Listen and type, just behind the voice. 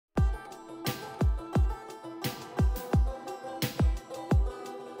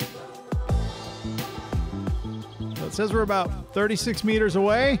It says we're about 36 meters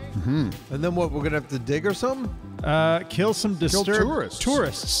away. And then what? We're gonna have to dig or something? Kill some disturbed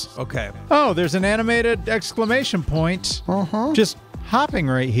tourists. Okay. Oh, there's an animated exclamation point. Just hopping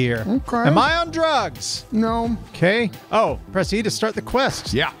right here. Okay. Am I on drugs? No. Okay. Oh, press E to start the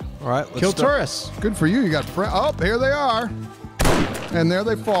quest. Yeah. All right. Let's Kill start. tourists. Good for you. You got oh, here they are. And there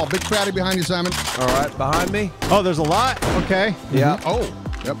they fall. Big fatty behind you, Simon. All right. Behind me. Oh, there's a lot. Okay. Yeah. Oh.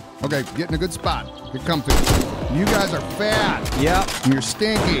 Yep. Okay. Get in a good spot. Get comfy. You guys are fat. Yep. And you're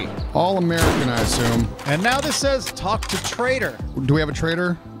stinky. All American, I assume. And now this says talk to trader. Do we have a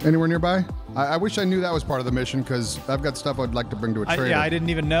trader anywhere nearby? I wish I knew that was part of the mission because I've got stuff I'd like to bring to a trader. Yeah, I didn't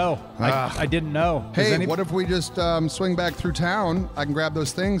even know. I didn't know. Hey, what if we just swing back through town? I can grab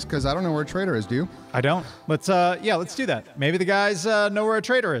those things because I don't know where a trader is. Do you? I don't. Let's let's do that. Maybe the guys know where a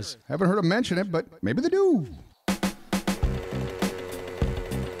trader is. Haven't heard them mention it, but maybe they do.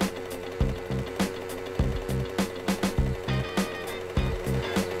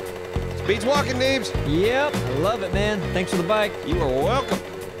 Beats walking, Neebs. Yep, I love it, man. Thanks for the bike. You are welcome.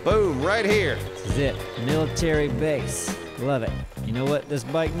 Boom, right here. This is it. Military base. Love it. You know what this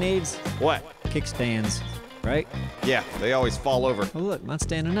bike needs? What? Kickstands, right? Yeah, they always fall over. Oh, look, mine's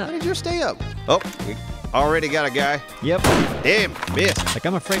standing up. How did yours stay up? Oh, we already got a guy. Yep. Damn, missed. Like,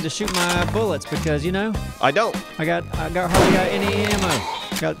 I'm afraid to shoot my bullets because, you know, I don't. I hardly got any ammo.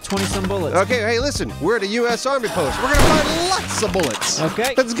 Got 20-some bullets. Okay, hey, listen. We're at a U.S. Army post. We're gonna find lots of bullets.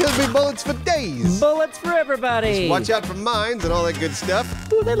 Okay. That's gonna be bullets for days. Bullets for everybody. Watch out for mines and all that good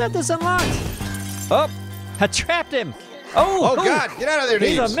stuff. Ooh, they left us unlocked. Oh, I trapped him. Oh, God, get out of there,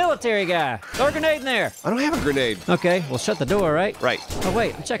 He's Neebs. a military guy. Throw a grenade in there. I don't have a grenade. Okay, well, shut the door, right? Right. Oh,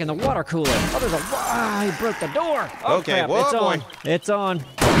 wait, I'm checking the water cooler. Oh, there's he broke the door. Oh, Okay, crap. whoa, It's boy. on. It's on.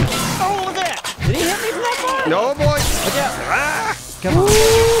 Oh, look at that. Did he hit me from that far? No, boy. Watch out. Ah! Come on.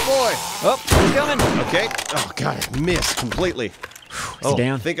 Oh, boy. Oh, he's coming. Okay. Oh, God, I missed completely. Is he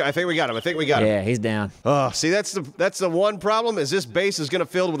down? I think we got him. I think we got him. Yeah, he's down. Oh, see, that's the one problem is this base is gonna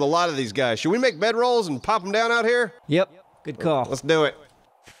fill with a lot of these guys. Should we make bedrolls and pop them down out here? Yep, good call. Let's do it.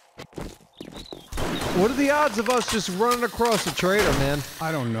 What are the odds of us just running across a trader, man?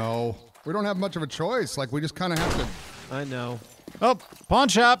 I don't know. We don't have much of a choice. Like, we just kind of have to. I know. Oh, pawn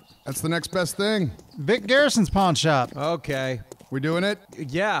shop. That's the next best thing. Vic Garrison's pawn shop. Okay. We doing it?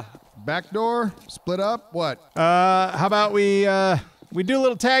 Yeah. Back door? Split up? What? How about we do a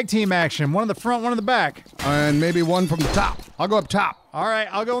little tag team action? One in the front, one in the back. And maybe one from the top. I'll go up top. All right,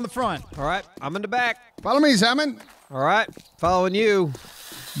 I'll go in the front. All right. I'm in the back. Follow me, Simon. All right. Following you.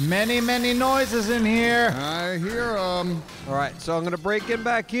 Many noises in here. I hear 'em. All right. So I'm gonna break in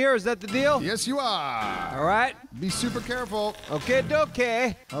back here. Is that the deal? Yes, you are. All right. Be super careful. Okay.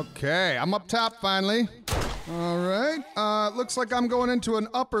 Okay. Okay, I'm up top finally. All right. Looks like I'm going into an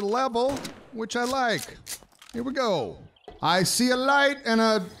upper level, which I like. Here we go. I see a light and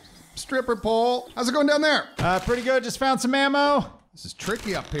a stripper pole. How's it going down there? Pretty good. Just found some ammo. This is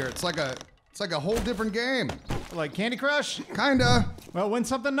tricky up here. It's like a whole different game. Like Candy Crush? Kinda. Well, win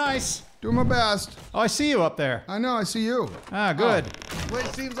something nice. Doing my best. Oh, I see you up there. I know, I see you. Ah, good.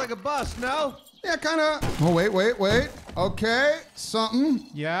 Place seems like a bust. No. Yeah, kinda. Oh, wait. Okay, something.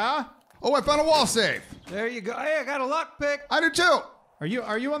 Yeah? Oh, I found a wall safe. There you go. Hey, I got a lockpick. I do too.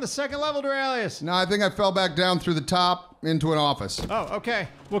 Are you on the second level, Duralius? No, I think I fell back down through the top into an office. Oh, okay.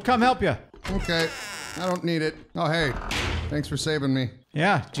 We'll come help you. Okay, I don't need it. Oh, hey, thanks for saving me.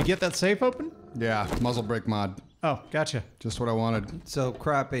 Yeah. Did you get that safe open? Yeah, muzzle brake mod. Oh, gotcha. Just what I wanted. So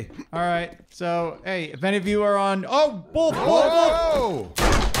crappy. All right. So, hey, if any of you are on... Oh, wolf! Whoa!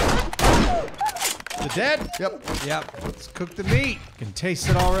 The dead? Yep. Yep. Let's cook the meat. Can taste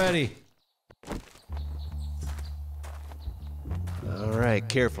it already. All right,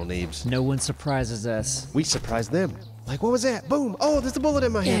 careful, Neebs. No one surprises us. We surprised them. Like, what was that? Boom! Oh, there's a bullet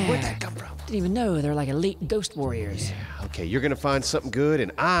in my hand. Yeah. Where'd that come from? Didn't even know they're like elite ghost warriors. Okay, you're gonna find something good,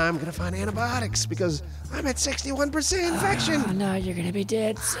 and I'm gonna find antibiotics because I'm at 61% infection. Oh no, you're gonna be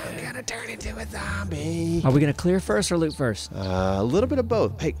dead soon. I'm gonna turn into a zombie. Are we gonna clear first or loot first? A little bit of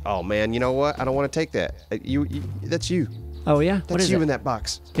both. Hey, oh man, you know what? I don't want to take that. That's you. Oh yeah? What That's is you it? in that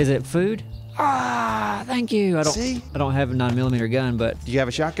box. Is it food? Ah, thank you. See? I don't have a 9mm gun, but Do you have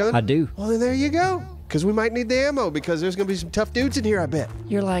a shotgun? I do. Well, then there you go. Because we might need the ammo because there's gonna be some tough dudes in here, I bet.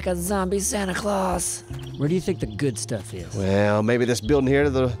 You're like a zombie Santa Claus. Where do you think the good stuff is? Well, maybe this building here to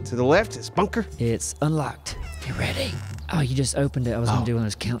the left is bunker. It's unlocked. You ready? Oh, you just opened it. I was gonna do one of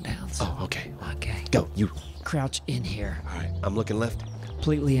those countdowns. Oh, okay. Okay. Go, you. Crouch in here. All right, I'm looking left.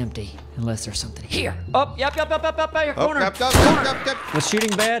 Completely empty. Unless there's something here. Oh, yep, your corner. Yep. Was shooting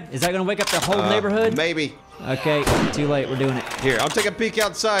bad? Is that gonna wake up the whole neighborhood? Maybe. Okay, too late. We're doing it. Here, I'll take a peek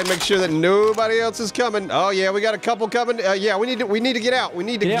outside, make sure that nobody else is coming. Oh yeah, we got a couple coming. Yeah, we need to get out. We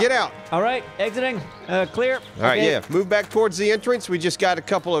need to get out. All right, exiting. Clear. All right, yeah. Move back towards the entrance. We just got a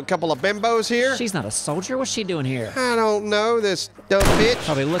couple of bimbos here. She's not a soldier. What's she doing here? I don't know, this dumb bitch.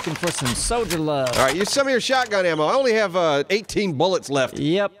 Probably looking for some soldier love. All right, use some of your shotgun ammo. I only have 18 bullets left.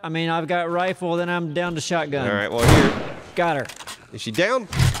 Yep. I mean, I've got rifle, then I'm down to shotgun. All right, well here. Got her. Is she down?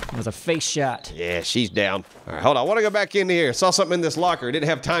 It was a face shot. Yeah, she's down. All right, hold on. I want to go back in here. Saw something in this locker. Didn't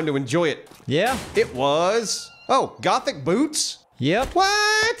have time to enjoy it. Yeah? It was... Oh, Gothic boots? Yep.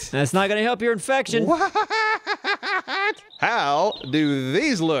 What? That's not gonna help your infection. What? How do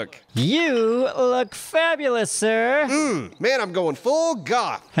these look? You look fabulous, sir. Man, I'm going full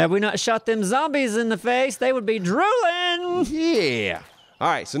goth. Have we not shot them zombies in the face, they would be drooling. Yeah. All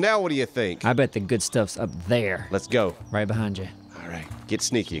right, so now what do you think? I bet the good stuff's up there. Let's go. Right behind you. All right, get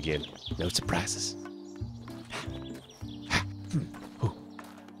sneaky again. No surprises.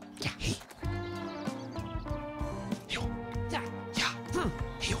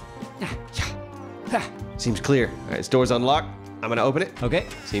 Seems clear. All right, this door's unlocked. I'm gonna open it. Okay.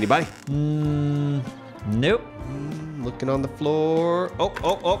 See anybody? Nope. Looking on the floor.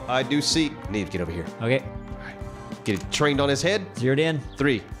 Oh, I do see. Neebs, get over here. Okay. All right, get it trained on his head. Zeroed in.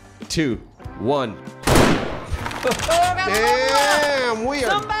 3, 2, 1. Damn, we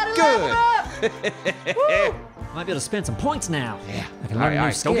are good. Might be able to spend some points now. Yeah. I can All learn a new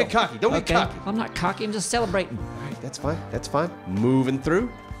right. skill. Don't get cocky. Don't get cocky. I'm not cocky. I'm just celebrating. All right, that's fine. That's fine. Moving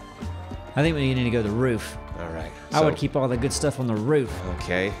through. I think we need to go to the roof. All right. I would keep all the good stuff on the roof.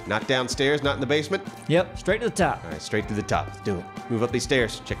 Okay. Not downstairs. Not in the basement. Yep. Straight to the top. All right. Straight to the top. Let's do it. Move up these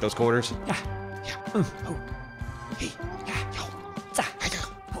stairs. Check those corners. Yeah.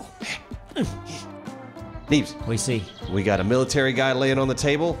 Neebs, We see. we got a military guy laying on the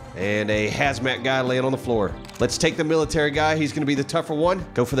table and a hazmat guy laying on the floor. Let's take the military guy. He's going to be the tougher one.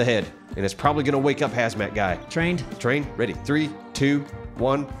 Go for the head. And it's probably going to wake up hazmat guy. Trained. Train. Ready. 3, 2,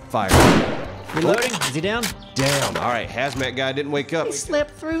 1. Fire. Reloading. Is he down? Down. All right. Hazmat guy didn't wake up. He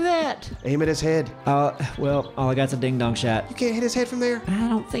slipped through that. Aim at his head. Well, all I got's a ding dong shot. You can't hit his head from there. I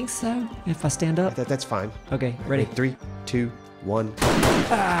don't think so. If I stand up. That's fine. Okay, ready. 3, 2, 1.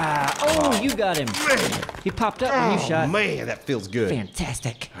 Oh, you got him. Man. He popped up when you shot. Man, that feels good.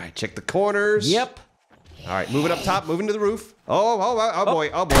 Fantastic. All right, check the corners. Yep. All right, moving up top, moving to the roof. Oh boy.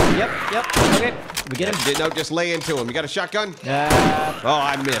 Yep. Okay. We get him. No, just lay into him. You got a shotgun? Oh, Oh,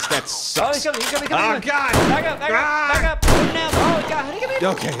 I missed. That sucks. he's coming. Oh, God. Back up. Put him down. Oh, God.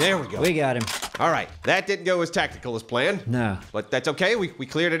 Okay, there we go. We got him. All right, that didn't go as tactical as planned. No. But that's okay. We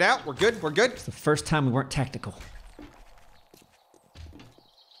cleared it out. We're good. The first time we weren't tactical.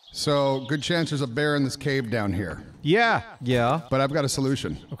 So, good chance there's a bear in this cave down here. Yeah. But I've got a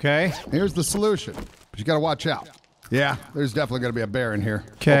solution. Okay. Here's the solution. But you gotta watch out. Yeah, there's definitely gonna be a bear in here.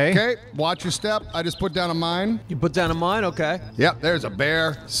 Okay. Okay, watch your step. I just put down a mine. You put down a mine, okay. Yep, there's a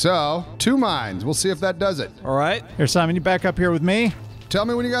bear. So, 2 mines. We'll see if that does it. All right. Here, Simon, you back up here with me? Tell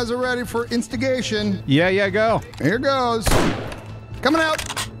me when you guys are ready for instigation. Yeah, go. Here goes. Coming out.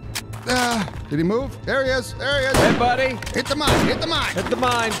 Did he move? There he is. Hey, buddy. Hit the mine. Hit the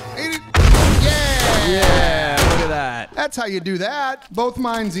mine. Hit it. Yeah. Yeah, look at that. That's how you do that. Both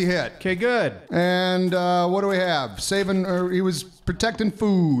mines he hit. Okay, good. And what do we have? He was protecting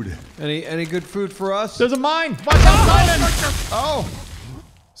food. Any good food for us? There's a mine. Watch out, Simon! Oh,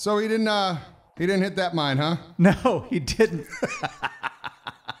 so he didn't hit that mine, huh? No, he didn't.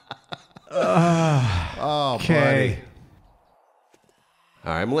 Oh, Okay. buddy.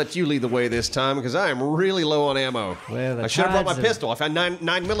 All right, I'm gonna let you lead the way this time because I am really low on ammo. Well, the I should have brought my tides of- pistol. I found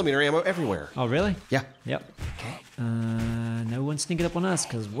 9mm ammo everywhere. Oh, really? Yeah. Yep. Okay. No one's sneaking up on us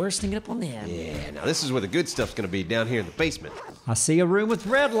because we're sneaking up on them. Yeah. Now this is where the good stuff's gonna be, down here in the basement. I see a room with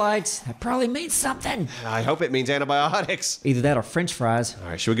red lights. That probably means something. I hope it means antibiotics. Either that or French fries. All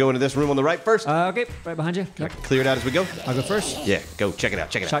right, should we go into this room on the right first? Okay, right behind you. Yep. Clear it out as we go. I'll go first. Yeah, go check it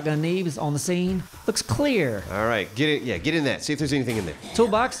out. Shotgun Neebs on the scene. Looks clear. All right, get in that. See if there's anything in there.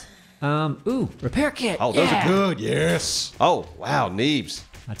 Toolbox. Repair kit. Oh, those Yeah. are good. Yes. Oh, wow, Neebs.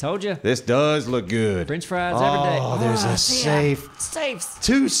 I told you. This does look good. French fries every day. Oh, there's a see ya. safe. Safes.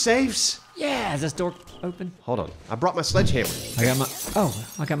 2 safes. Yeah. Is this door open? Hold on. I brought my sledgehammer. I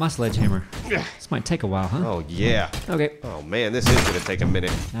got my sledgehammer. This might take a while, huh? Oh, yeah. Okay. Oh, man, this is going to take a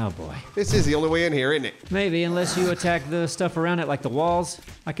minute. Oh boy. This is the only way in here, isn't it? Maybe unless you attack the stuff around it, like the walls.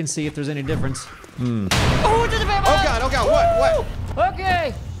 I can see if there's any difference. Oh, God, what?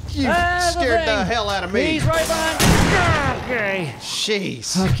 Okay. You scared the hell out of me. He's right behind. Okay.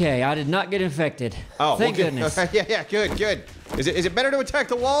 Jeez. Okay, I did not get infected. Oh, thank well, goodness. Yeah, good. Is it better to attack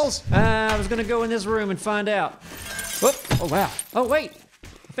the walls? I was gonna go in this room and find out. Whoop. Oh wow. Oh wait.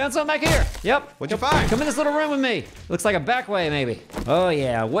 Found something back here. Yep. What'd you find? Come in this little room with me. Looks like a back way maybe. Oh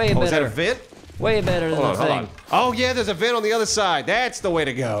yeah, way better. Oh, is that a vent? Way better than the thing. Oh yeah, there's a vent on the other side. That's the way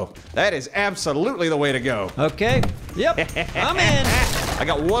to go. That is absolutely the way to go. Okay. Yep. I'm in. I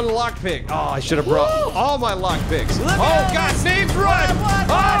got one lockpick. Oh, I should have brought all my lockpicks. Look Oh out. God, Neebs, run! Run!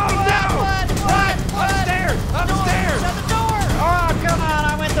 Upstairs! Upstairs! Shut the door! Oh, come on,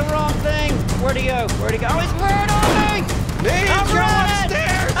 I went the wrong thing. Where'd he go? Where'd he go? Oh, he's wearing on me! Neebs, I'm go running!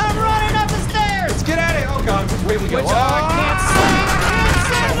 upstairs! I'm running up the stairs! Let's get at it! Oh God, which way we go? Which- Oh, I can't see!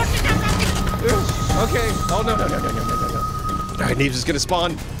 Okay. Oh no. All right, Neebs is gonna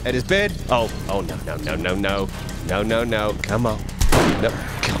spawn at his bed. Oh no. Come on. No,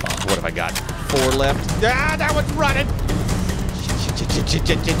 come on. What have I got? 4 left. Ah, that one's running.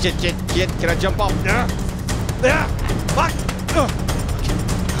 Shit. Can I jump off? Fuck.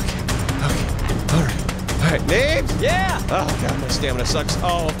 Okay. All right, Neebs. Yeah! Oh God, my stamina sucks.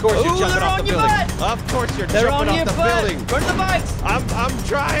 Oh, of course you're Ooh, jumping they're off on the your building. butt. Of course you're They're on jumping your off the butt. building. Where's the bikes? I'm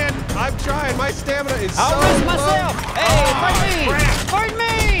trying. My stamina is so I'll risk low. myself. Hey, fight me! crap. Fight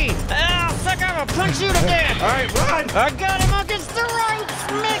me! Ah, sucker, I'll punch you to death. All right, run. I got him against the ropes,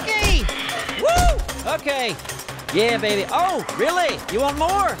 Mickey! Woo! Okay. Yeah, baby. Oh, really? You want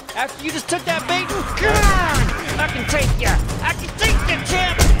more? After you just took that beating? Come on! I can take ya! I can take ya,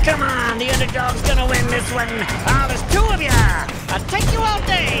 champ! Come on, the underdog's gonna win this one. Oh, there's 2 of ya! I'll take you all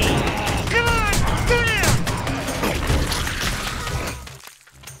day! Come on! Go down!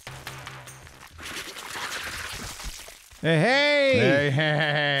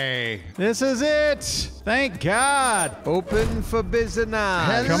 Hey. This is it. Thank God. Open for business.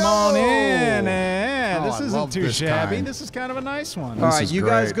 Come on in. Yeah, Oh, this I isn't love too this shabby. kind. This is kind of a nice one. All right, is you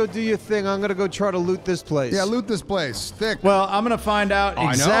guys great. go do your thing. I'm gonna go try to loot this place. Yeah, loot this place. Thick. Well, I'm going to find out I know.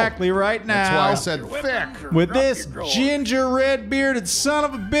 exactly right now. That's why I said thick. With this ginger red-bearded son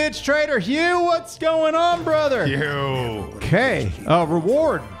of a bitch trader, Hugh, what's going on, brother? You. Okay.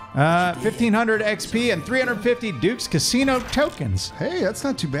 Reward. 1,500 XP and 350 Duke's Casino tokens. Hey, that's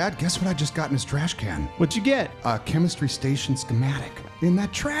not too bad. Guess what I just got in his trash can? What'd you get? A chemistry station schematic in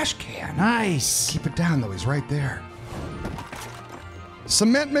that trash can. Nice. Keep it down, though. He's right there.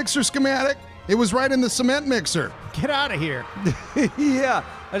 Cement mixer schematic. It was right in the cement mixer. Get out of here. Yeah,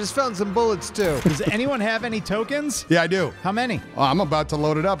 I just found some bullets too. Does anyone have any tokens? Yeah, I do. How many? Oh, I'm about to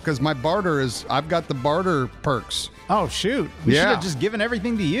load it up because my barter is. I've got the barter perks. Oh, shoot. We Yeah. should have just given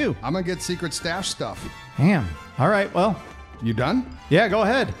everything to you. I'm gonna get secret stash stuff. Damn. All right, well, You done? yeah, go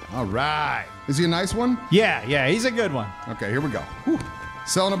ahead. All right. Is he a nice one? Yeah, he's a good one. Okay, here we go. Whew.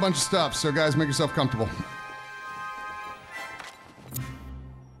 Selling a bunch of stuff, so guys, make yourself comfortable.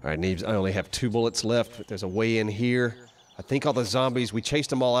 All right, Neebs, I only have 2 bullets left, but there's a way in here. I think all the zombies, we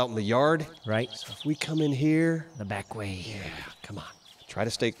chased them all out in the yard. Right. So if we come in here, The back way. yeah, come on. Try to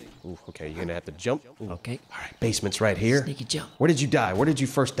stay. Ooh, okay, you're gonna have to jump. Ooh. Okay. All right, basement's right here. Sneaky jump. Where did you die? Where did you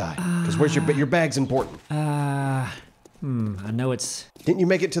first die? Because where's your bag's important. I know it's... Didn't you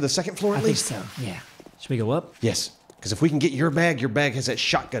make it to the 2nd floor I at think least? so, yeah. Should we go up? Yes. Because if we can get your bag has that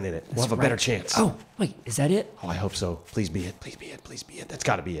shotgun in it. We'll have a better chance. Oh, wait, is that it? Oh, I hope so. Please be it. Please be it. Please be it. That's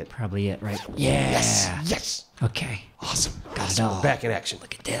got to be it. Probably it, right? Yeah. Yes. Okay. Awesome. Got it Awesome. all. We're back in action.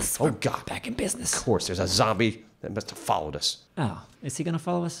 Look at this. Oh, We're God. back in business. Of course, there's a zombie that must have followed us. Oh, is he gonna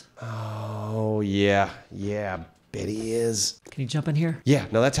follow us? Oh, yeah. Yeah, bet he is. Can you jump in here? Yeah,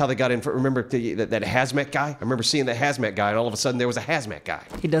 no, that's how they got in. Remember that hazmat guy? I remember seeing that hazmat guy, and all of a sudden there was a hazmat guy.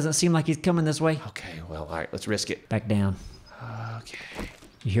 He doesn't seem like he's coming this way. Okay, well, all right, let's risk it. Back down. Okay.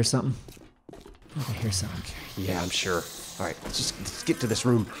 You hear something? I hear something. Yeah, I'm sure. All right, let's get to this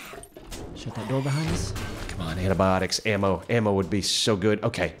room. Shut that door behind us. Come on, antibiotics, ammo. Ammo would be so good.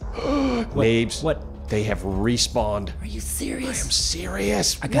 Okay. Neebs. What? They have respawned. Are you serious? I'm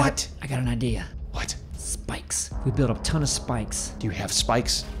serious. I got What? I got an idea. What? Spikes. We built a ton of spikes. Do you have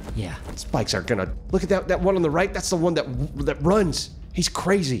spikes? Yeah. Spikes aren't gonna... Look at that one on the right. That's the one that runs. He's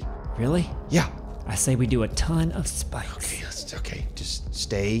crazy. Really? Yeah. I say we do a ton of spikes. Okay. Just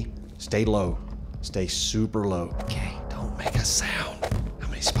stay low. Stay super low. Okay. Don't make a sound. How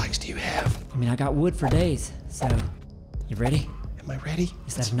many spikes do you have? I mean, I got wood for days, so... You ready? Am I ready?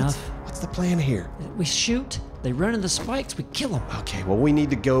 Is that enough? What's the plan here? We shoot, they run into the spikes, we kill them. Okay, well, we need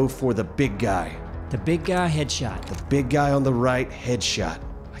to go for the big guy. The big guy headshot. The big guy on the right, headshot.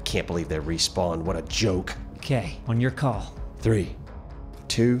 I can't believe they respawned. What a joke. Okay, on your call. 3,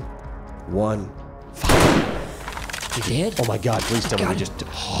 2, 1, fire. You did? Oh my God, please tell me we just...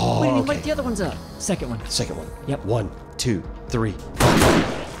 Oh, Wait, okay. light the other ones up. Second one. Second one. Yep. 1, 2, 3.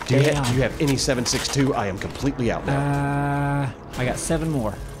 Do you have any 7.62? I am completely out now. I got 7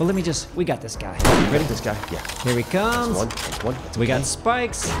 more. Well, let me just... We got this guy. You ready? This guy? Yeah. Here he comes. That's one. That's We got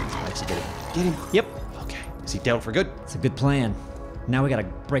spikes. Spikes, get him. Get him. Yep. Okay. Is he down for good? It's a good plan. Now we gotta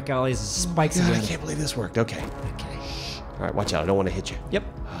break all these spikes God, again. I can't believe this worked. Okay. Okay. All right, watch out. I don't want to hit you. Yep.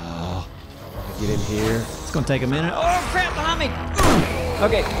 Get in here. It's gonna take a minute. Oh, crap, behind me.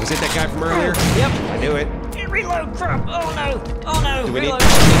 Okay. Was it that guy from earlier? Yep. I knew it. Reload, crap. Oh, no. Oh, no. Do we Reload. need...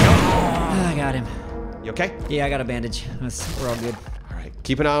 I got him. You okay? Yeah, I got a bandage. We're all good. All right.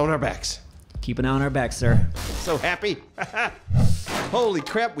 Keep an eye on our backs. Keep an eye on our back, sir. So happy. Holy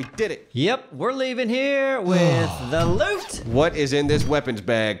crap, we did it. Yep, we're leaving here with the loot. What is in this weapons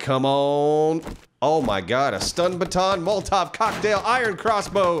bag? Come on. Oh my God, a stun baton, Molotov cocktail, iron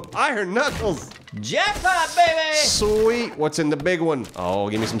crossbow, iron knuckles. Jackpot, baby! Sweet. What's in the big one? Oh,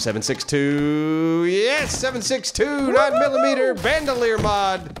 give me some 7.62. Yes, 7.62, 9mm bandolier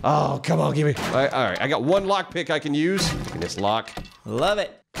mod. Oh, come on, give me. All right, I got one lockpick I can use. Picking this lock. Love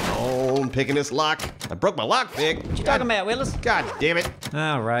it. Oh, I'm picking this lock. I broke my lockpick. What you talking about, Willis? God damn it.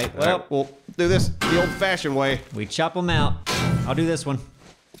 All right, Well, well, we'll do this the old-fashioned way. we chop them out. I'll do this one.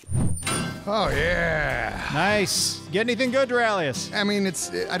 Oh, yeah. Nice. Get anything good, Duralius? I mean,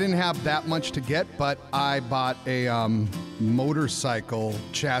 I didn't have that much to get, but I bought a motorcycle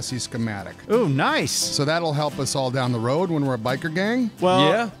chassis schematic. Ooh, nice. So that'll help us all down the road when we're a biker gang. Well,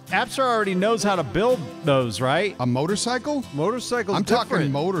 Yeah. Appsro already knows how to build those, right? A motorcycle? Motorcycle's I'm talking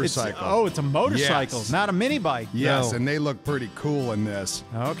different. motorcycle. It's a motorcycle, Yes. not a mini bike. Yes, No. and they look pretty cool in this.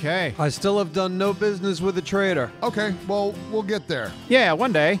 Okay. I still have done no business with a trader. Okay, well, we'll get there. Yeah,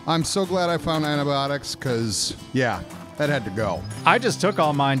 one day. I'm so glad I found antibiotics because, yeah, that had to go. I just took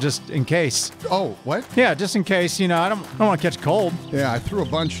all mine just in case. Oh, what? Yeah, just in case, I don't want to catch a cold. Yeah, I threw a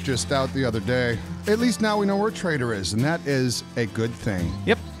bunch just out the other day. At least now we know where Trader is, and that is a good thing.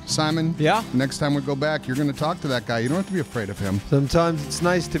 Yep. Simon? Yeah? Next time we go back, you're going to talk to that guy. You don't have to be afraid of him. Sometimes it's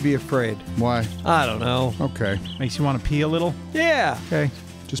nice to be afraid. Why? I don't know. Okay. Makes you want to pee a little. Yeah. Okay.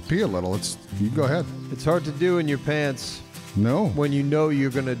 Just pee a little. You go ahead. It's hard to do in your pants No. when you know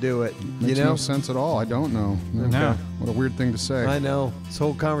you're going to do it. Makes you know? no sense at all. I don't know. No. What a weird thing to say. I know. This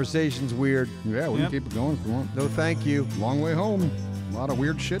whole conversation's weird. Yeah, we Yep. can keep it going if you want. No, thank you. Long way home. A lot of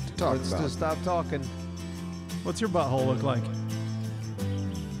weird shit to talk Let's about. just stop talking. What's your butthole look like?